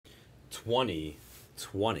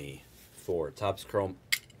2024 Topps Chrome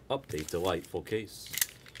Update Delight full case.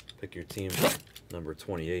 Pick your team, number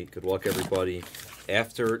 28. Good luck, everybody.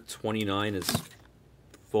 After 29 is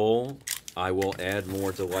full, I will add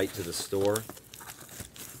more Delight to the store.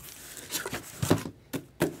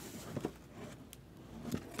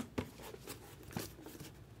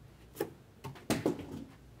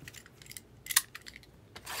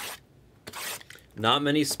 Not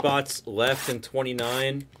many spots left in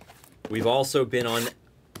 29. We've also been on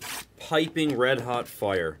piping red hot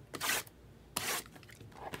fire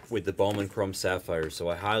with the Bowman Chrome Sapphire, so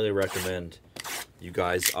I highly recommend you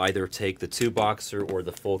guys either take the 2-boxer or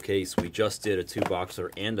the full case. We just did a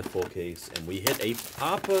 2-boxer and a full case, and we hit a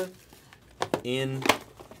Papa in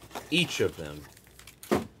each of them.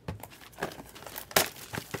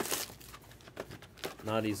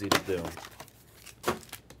 Not easy to do.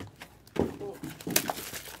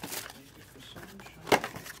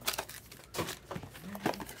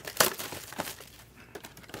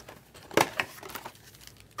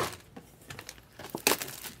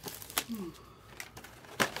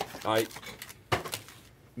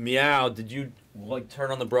 Meow, did you like turn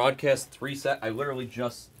on the broadcast 3 sec? I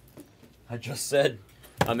just said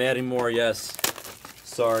I'm adding more. Yes,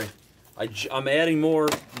 sorry, I'm adding more.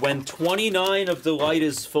 When 29 of Delight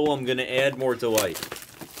is full, I'm gonna add more Delight.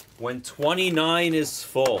 When 29 is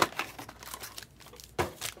full.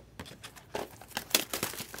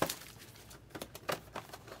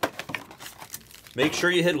 Make sure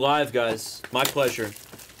you hit live, guys. My pleasure.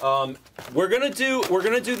 We're gonna do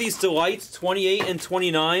these Delights 28 and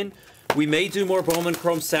 29. We may do more Bowman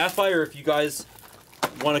Chrome Sapphire if you guys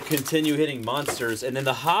want to continue hitting monsters. And then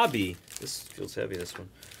the Hobby. This feels heavy. This one.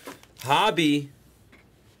 Hobby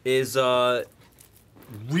is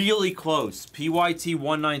really close. PYT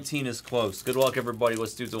 119 is close. Good luck, everybody.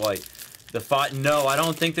 Let's do Delight. No, I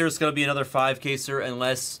don't think there's gonna be another 5-caser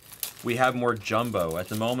unless we have more jumbo. At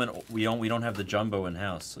the moment, we don't have the jumbo in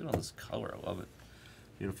house. Look at all this color. I love it.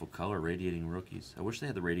 Beautiful color, Radiating Rookies. I wish they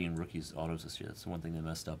had the Radiating Rookies autos this year. That's the one thing they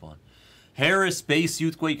messed up on. Harris, base,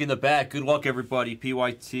 Youthquake in the back. Good luck, everybody.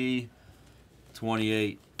 PYT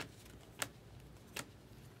 28.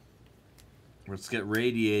 Let's get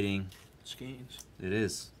Radiating. Skeens. It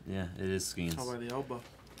is. Yeah, it is Skeens. How about the elbow?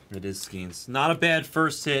 It is Skeens. Not a bad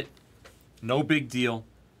first hit. No big deal.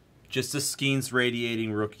 Just a Skeens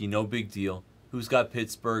Radiating Rookie. No big deal. Who's got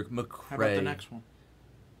Pittsburgh? McCray. How about the next one?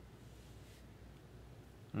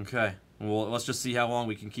 Okay, well, let's just see how long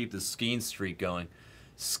we can keep the Skeens streak going.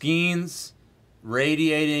 Skeens,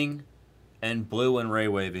 Radiating, and Blue and Ray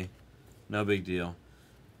Wavy. No big deal.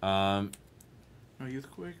 No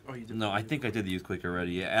Youthquake? Oh, you did. No, I think I did the Youthquake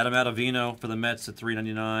already. Yeah, Adam Ottavino for the Mets at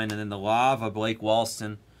 $3.99, and then the Lava, Blake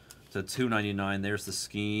Walston to $2.99. There's the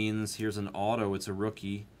Skeens. Here's an auto. It's a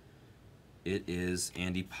rookie. It is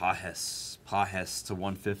Andy Pajes. Pajes to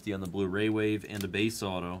 $150 on the Blue Ray Wave, and a base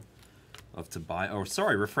auto of Tobias. Oh,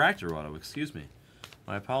 sorry, refractor auto. Excuse me.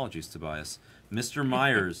 My apologies, Tobias. Mr.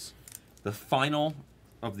 Myers, the final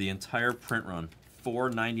of the entire print run.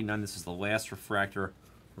 $4.99. This is the last refractor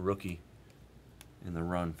rookie in the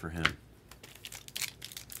run for him.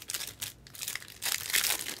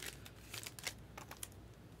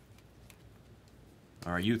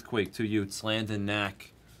 All right, Youthquake, 2 Utes. Landon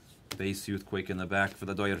Knack, base Youthquake in the back for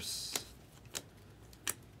the Doyers.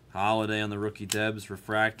 Holiday on the rookie Debs,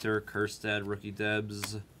 refractor, Kerstad rookie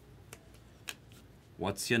Debs.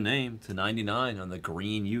 What's your name? To 99 on the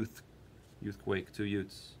green Youthquake, 2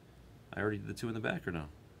 Utes. I already did the 2 in the back, or no?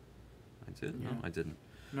 I did? Yeah. No, I didn't.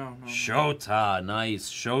 No. Shota,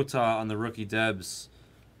 nice. Shota on the rookie Debs,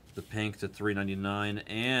 the pink to $3.99,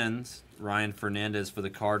 and Ryan Fernandez for the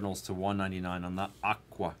Cardinals to $1.99 on the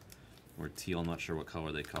aqua, or teal. I'm not sure what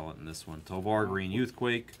color they call it in this one. Tovar green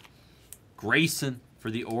Youthquake. Grayson for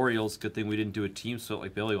the Orioles. Good thing we didn't do a team split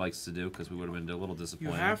like Billy likes to do, because we would have been a little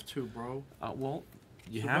disappointed. You have to, bro. Well,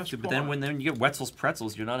 you It's have to, but then when you get Wetzel's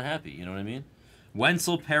Pretzels, you're not happy. You know what I mean?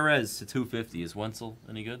 Wenzel Perez to $250. Is Wenzel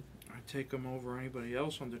any good? I take him over anybody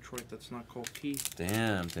else on Detroit that's not called Keith.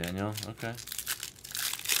 Damn, Daniel. Okay.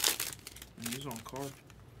 And he's on card.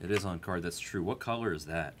 It is on card. That's true. What color is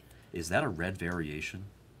that? Is that a red variation?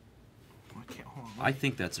 I can't. Hold on. I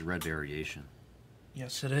think that's a red variation.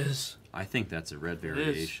 Yes, it is. I think that's a red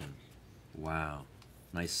variation. Wow.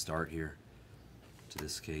 Nice start here to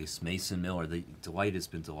this case. Mason Miller. The Delight has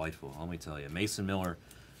been delightful, let me tell you. Mason Miller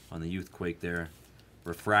on the Youthquake there.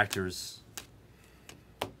 Refractors.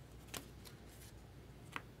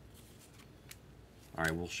 All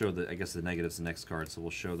right, we'll show the, I guess the negative's the next card, so we'll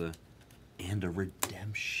show the, and a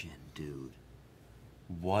redemption, dude.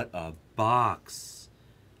 What a box.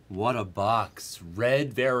 What a box.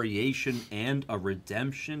 Red variation and a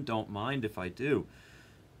redemption. Don't mind if I do.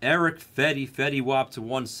 Eric Fetty Wap to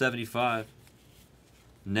 175.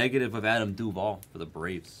 Negative of Adam Duvall for the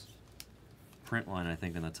Braves. Print line, I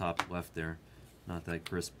think, in the top left there. Not that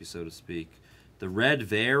crispy, so to speak. The red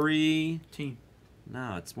Team.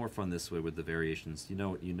 No, it's more fun this way with the variations. You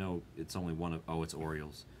know, it's only one of. Oh, it's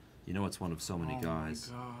Orioles. You know, it's one of so many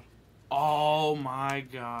guys. Oh my god. Oh my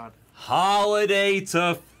god. Holiday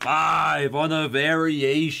to 5 on a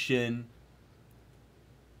variation.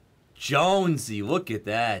 Jonesy, look at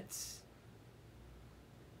that.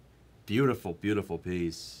 Beautiful, beautiful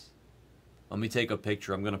piece. Let me take a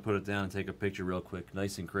picture. I'm going to put it down and take a picture real quick.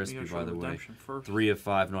 Nice and crispy, by the way. First. 3 of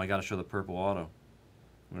 5. No, I got to show the purple auto.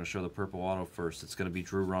 I'm going to show the purple auto first. It's going to be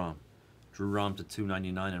Drew Rom. Drew Rom to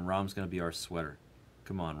 299, and Rom's going to be our sweater.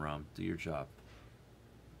 Come on, Rom. Do your job.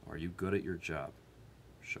 Are you good at your job?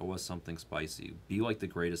 Show us something spicy. Be like the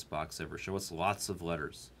greatest box ever. Show us lots of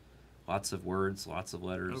letters. Lots of words, lots of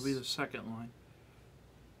letters. It'll be the second line.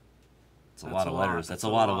 It's a lot of letters. That's a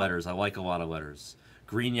lot of letters. I like a lot of letters.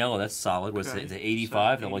 Green, yellow, that's solid. Was it the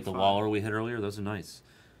 85? I like the Waller we hit earlier. Those are nice.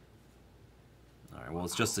 All right, well,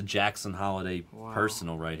 it's just a Jackson Holiday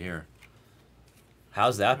personal right here.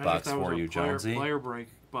 How's that box for you, Jonesy? Player break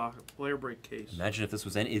case. Imagine if this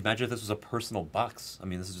was a personal box. I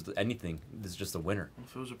mean, this is anything. This is just a winner. Well,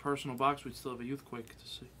 if it was a personal box, we'd still have a Youthquake to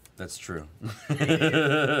see. That's true.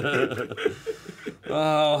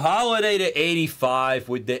 Oh, Holiday to 85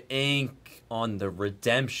 with the ink on the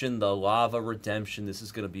redemption, the lava redemption. This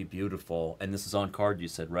is going to be beautiful. And this is on card, you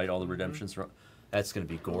said, right? All the redemptions. That's going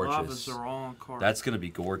to be gorgeous. The lavas are all on card. That's going to be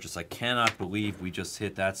gorgeous. I cannot believe we just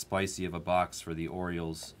hit that spicy of a box for the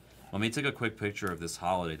Orioles. Let me take a quick picture of this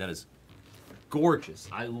Holiday. That is gorgeous.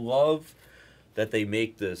 I love that they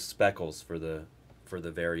make the speckles for the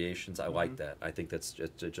variations. I like that. I think that's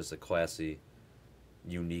just a classy,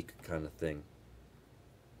 unique kind of thing.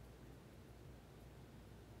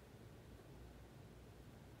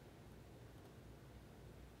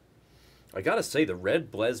 I gotta say, the red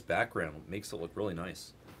Blez background makes it look really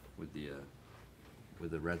nice with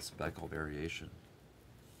the red speckle variation.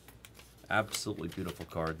 Absolutely beautiful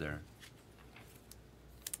card there.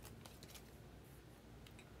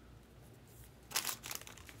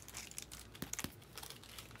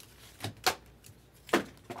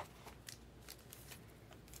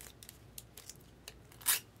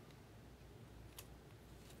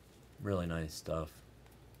 Really nice stuff.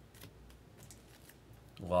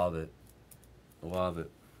 Love it. Love it.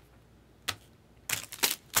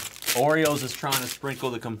 Oreos is trying to sprinkle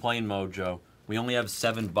the complain mojo. We only have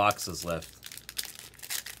 7 boxes left.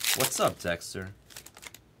 What's up, Dexter?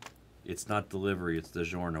 It's not delivery, it's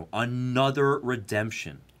DiGiorno. Another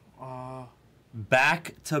redemption.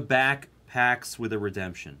 Back-to-back packs with a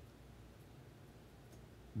redemption.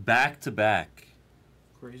 Back-to-back.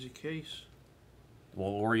 Crazy case.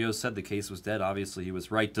 Well, Oreo said the case was dead. Obviously, he was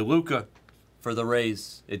right. DeLuca for the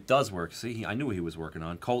Rays. It does work. See, I knew what he was working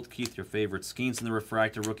on. Colt Keith, your favorite. Skeens in the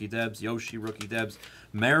refractor, rookie Debs. Yoshi, rookie Debs.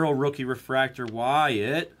 Merrill, rookie refractor.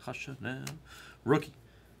 Wyatt. Hush now. Rookie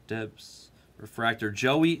Debs. Refractor.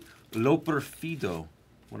 Joey Loperfido.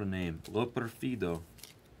 What a name. Loperfido.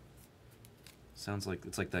 Sounds like,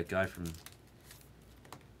 it's like that guy from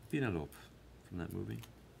Penelope from that movie.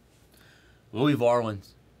 Louis Varland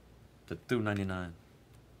to $2.99.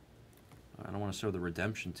 I don't want to show the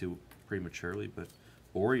redemption too prematurely, but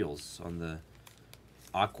Orioles on the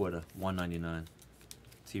Aqua to $1.99.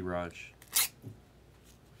 T-Raj.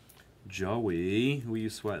 Joey, who are you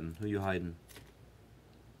sweating? Who are you hiding?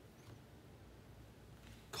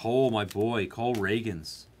 Cole, my boy, Cole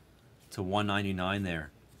Reagans to $1.99 there.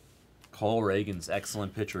 Cole Reagans,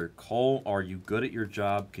 excellent pitcher. Cole, are you good at your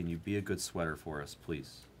job? Can you be a good sweater for us,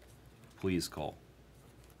 please? Please, Cole.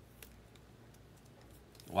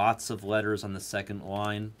 Lots of letters on the second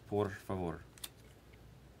line. Por favor.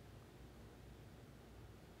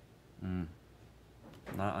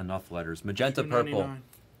 Not enough letters. Magenta purple.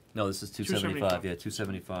 No, this is 275. Yeah,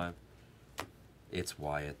 275. It's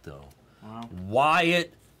Wyatt, though. Wow.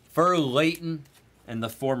 Wyatt for Leighton and the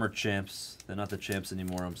former champs. They're not the champs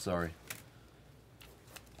anymore, I'm sorry.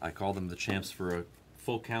 I call them the champs for a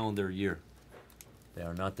full calendar year. They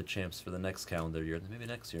are not the champs for the next calendar year. Maybe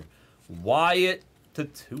next year. Wyatt to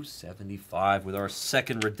 275 with our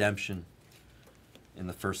second redemption in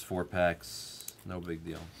the first 4 packs. No big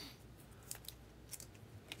deal.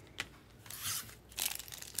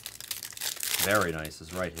 Very nice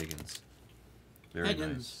is right, Higgins. Very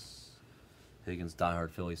nice. Higgins,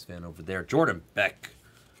 diehard Phillies fan over there. Jordan Beck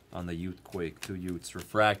on the Youthquake. 2 Utes.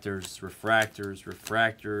 Refractors, refractors,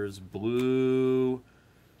 refractors. Blue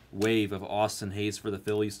wave of Austin Hayes for the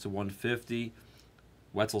Phillies to 150.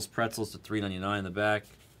 Wetzel's Pretzels to 399 in the back.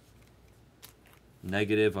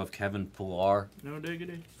 Negative of Kevin Pillar. No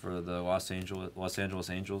diggity. For the Los Angeles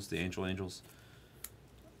Angels, the Angels.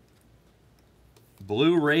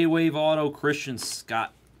 Blue Ray Wave auto, Christian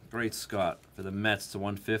Scott. Great Scott for the Mets to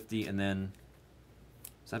 150. And then,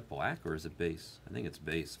 is that black or is it base? I think it's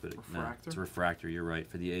base, but no, it's refractor. You're right,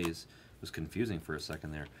 for the A's. It was confusing for a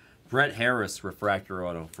second there. Brett Harris, refractor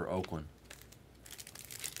auto for Oakland.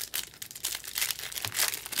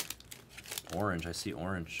 Orange, I see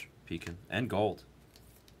orange peeking. And gold.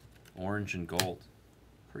 Orange and gold.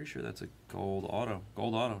 Pretty sure that's a gold auto.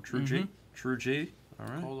 Gold auto. True G. True G. All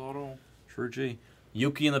right. Gold auto. True G.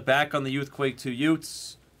 Yuki in the back on the Youthquake 2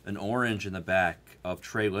 Utes. An orange in the back of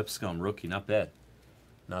Trey Lipscomb, rookie. Not bad.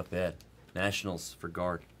 Not bad. Nationals for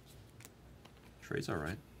guard. Trey's all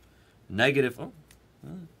right. Negative. Oh.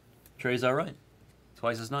 Trey's all right.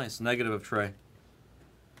 Twice as nice. Negative of Trey.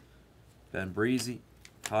 Ben Breezy.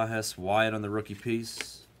 Pajes Wyatt on the rookie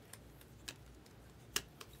piece.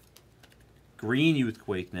 Green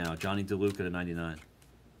Youthquake now. Johnny DeLuca to 99.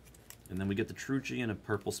 And then we get the True G and a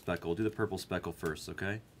purple speckle. We'll do the purple speckle first,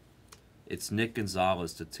 okay? It's Nick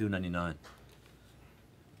Gonzalez to 299.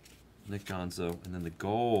 Nick Gonzo. And then the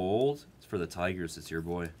gold. It's for the Tigers. It's your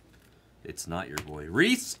boy. It's not your boy.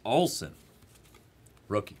 Reese Olson.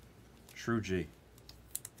 Rookie. True G.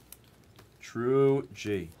 True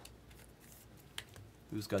G.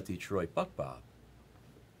 Who's got Detroit? Buck Bob.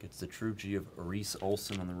 Gets the True G of Reese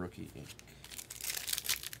Olson on the rookie ink.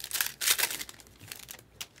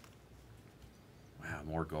 Wow,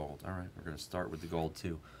 more gold. All right, we're going to start with the gold,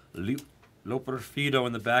 too. Loperfido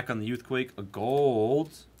in the back on the Youthquake. A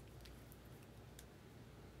gold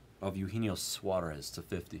of Eugenio Suarez to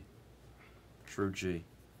 50. True G.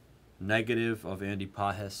 Negative of Andy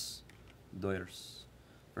Pajes. Doyers.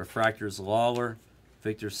 Refractors Lawler.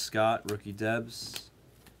 Victor Scott, rookie Debs.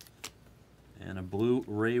 And a blue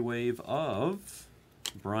Ray Wave of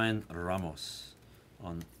Brian Ramos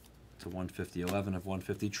on to 150. 11 of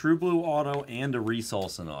 150. True Blue auto and a Reese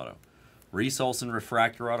Olson auto. Reese Olson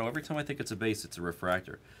refractor auto. Every time I think it's a base, it's a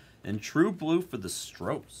refractor. And True Blue for the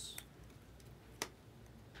Stros.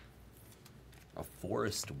 A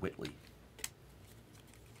Forrest Whitley.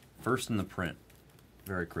 First in the print.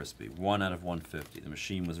 Very crispy. 1 out of 150. The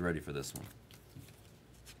machine was ready for this one.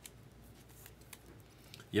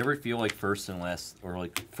 You ever feel like first and last, or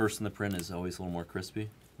like first in the print is always a little more crispy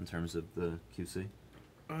in terms of the QC?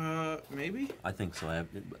 Maybe? I think so.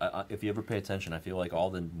 If you ever pay attention, I feel like all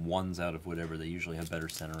the ones out of whatever, they usually have better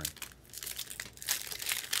centering.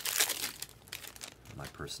 My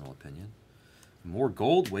personal opinion. More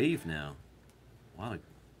gold wave now. A lot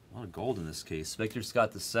of gold in this case. Victor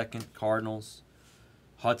Scott the second, Cardinals.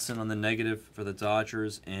 Hudson on the negative for the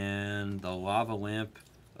Dodgers, and the Lava Lamp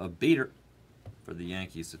of Beater for the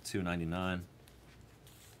Yankees at 299.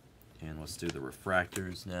 And let's do the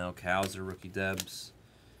refractors now. Cowser, rookie Debs.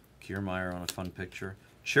 Kiermaier on a fun picture.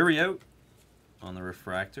 Cheerio on the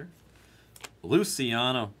refractor.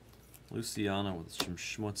 Luciano with some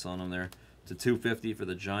schmutz on him there. To 250 for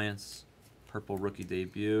the Giants. Purple rookie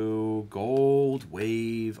debut. Gold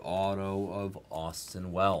wave auto of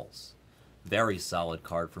Austin Wells. Very solid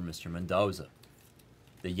card for Mr. Mendoza.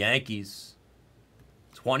 The Yankees.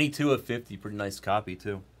 22 of 50. Pretty nice copy,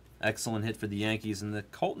 too. Excellent hit for the Yankees. And the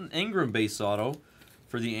Colton Ingram base auto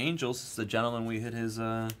for the Angels. It's the gentleman we hit his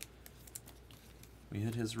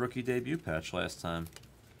rookie debut patch last time.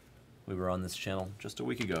 We were on this channel just a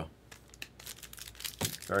week ago.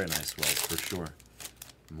 Very nice Wells, for sure.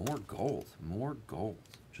 More gold. More gold.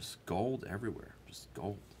 Just gold everywhere. Just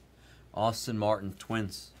gold. Austin Martin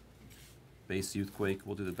Twins. Base Youthquake.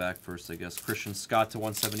 We'll do the back first, I guess. Christian Scott to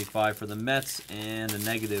 175 for the Mets. And a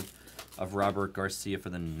negative of Robert Garcia for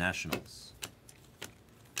the Nationals.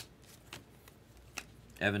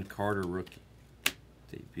 Evan Carter, rookie.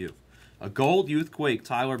 Debut. A gold Youthquake.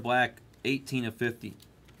 Tyler Black, 18 of 50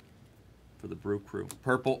 for the Brew Crew.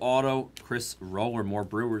 Purple auto. Chris Roller, more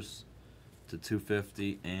Brewers to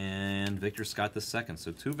 250. And Victor Scott the second.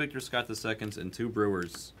 So 2 Victor Scott the seconds and 2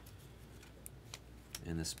 Brewers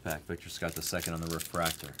in this pack. Victor Scott the second on the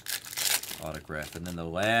refractor autograph. And then the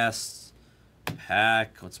last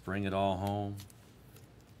pack, let's bring it all home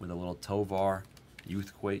with a little Tovar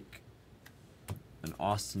Youthquake. An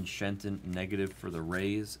Austin Shenton negative for the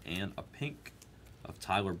Rays. And a pink of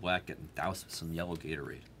Tyler Black getting doused with some yellow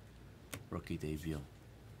Gatorade. Rookie debut.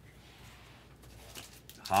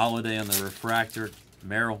 Holiday on the refractor.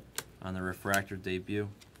 Merrill on the refractor debut.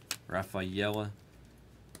 Rafaela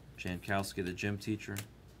Jankowski, the gym teacher.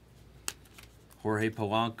 Jorge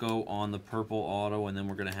Polanco on the purple auto, and then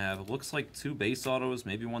we're going to have, it looks like 2 base autos.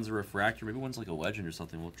 Maybe one's a refractor. Maybe one's like a legend or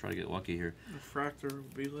something. We'll try to get lucky here. Refractor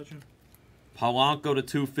would be legend. Polanco to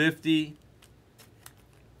 250.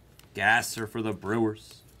 Gasser for the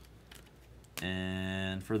Brewers.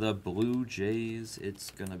 And for the Blue Jays, it's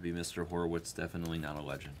going to be Mr. Horwitz. Definitely not a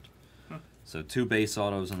legend. Huh. So 2 base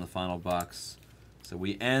autos on the final box. So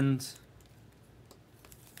we end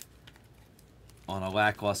on a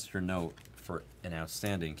lackluster note for an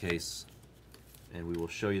outstanding case. And we will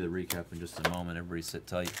show you the recap in just a moment. Everybody sit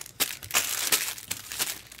tight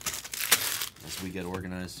as we get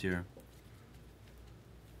organized here.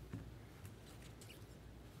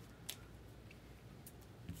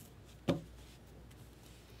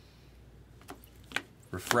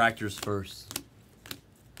 Refractors first.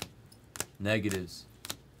 Negatives.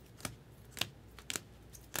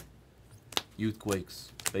 Youthquakes.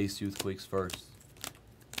 Base Youthquakes first.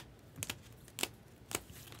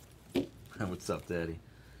 What's up, Daddy?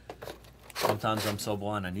 Sometimes I'm so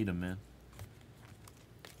blind, I need him, man.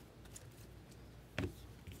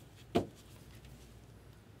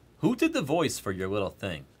 Who did the voice for your little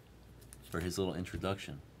thing? For his little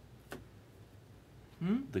introduction?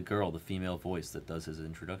 Hmm? The girl, the female voice that does his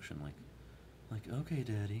introduction. Like, okay,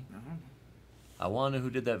 Daddy. I don't know. I want to know who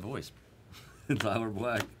did that voice. Tyler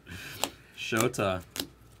Black. Shota.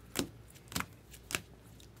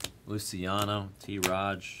 Luciano. T.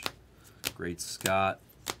 Raj. Great Scott.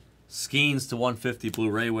 Skeens to 150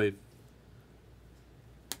 Blu-ray Wave.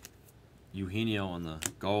 Eugenio on the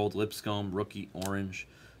gold. Lipscomb, rookie, orange.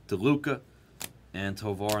 DeLuca and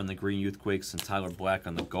Tovar on the green Youthquakes, and Tyler Black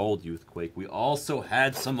on the gold Youthquake. We also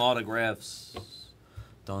had some autographs.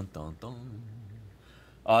 Dun, dun,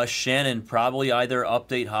 dun. Shannon, probably either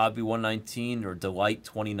Update Hobby 119 or Delight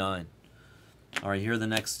 29. All right, here are the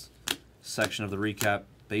next section of the recap.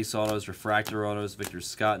 Base autos, refractor autos, Victor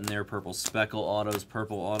Scott in there, purple speckle autos,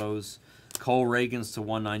 purple autos, Cole Reagans to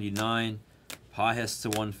 199, Pajes to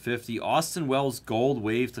 150, Austin Wells gold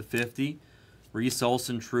wave to 50, Reese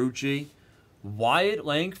Olson True G, Wyatt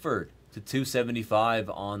Langford to 275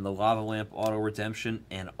 on the Lava Lamp auto redemption,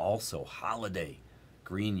 and also Holiday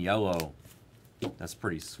green yellow. That's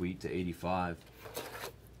pretty sweet to 85.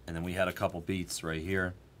 And then we had a couple beats right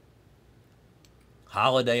here.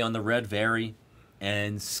 Holiday on the red Very,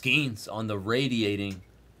 and Skeens on the radiating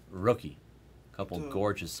rookie. Couple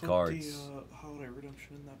gorgeous cards. The Holiday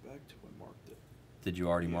Redemption in that bag too. I marked it. Did you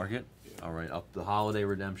already mark it? Yeah. All right. Up the Holiday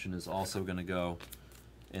Redemption is also going to go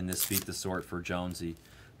in this Beat the Sort for Jonesy.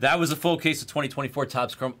 That was a full case of 2024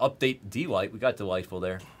 Topps Chrome Update D-Light. We got delightful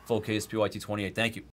there. Full case PYT 28. Thank you.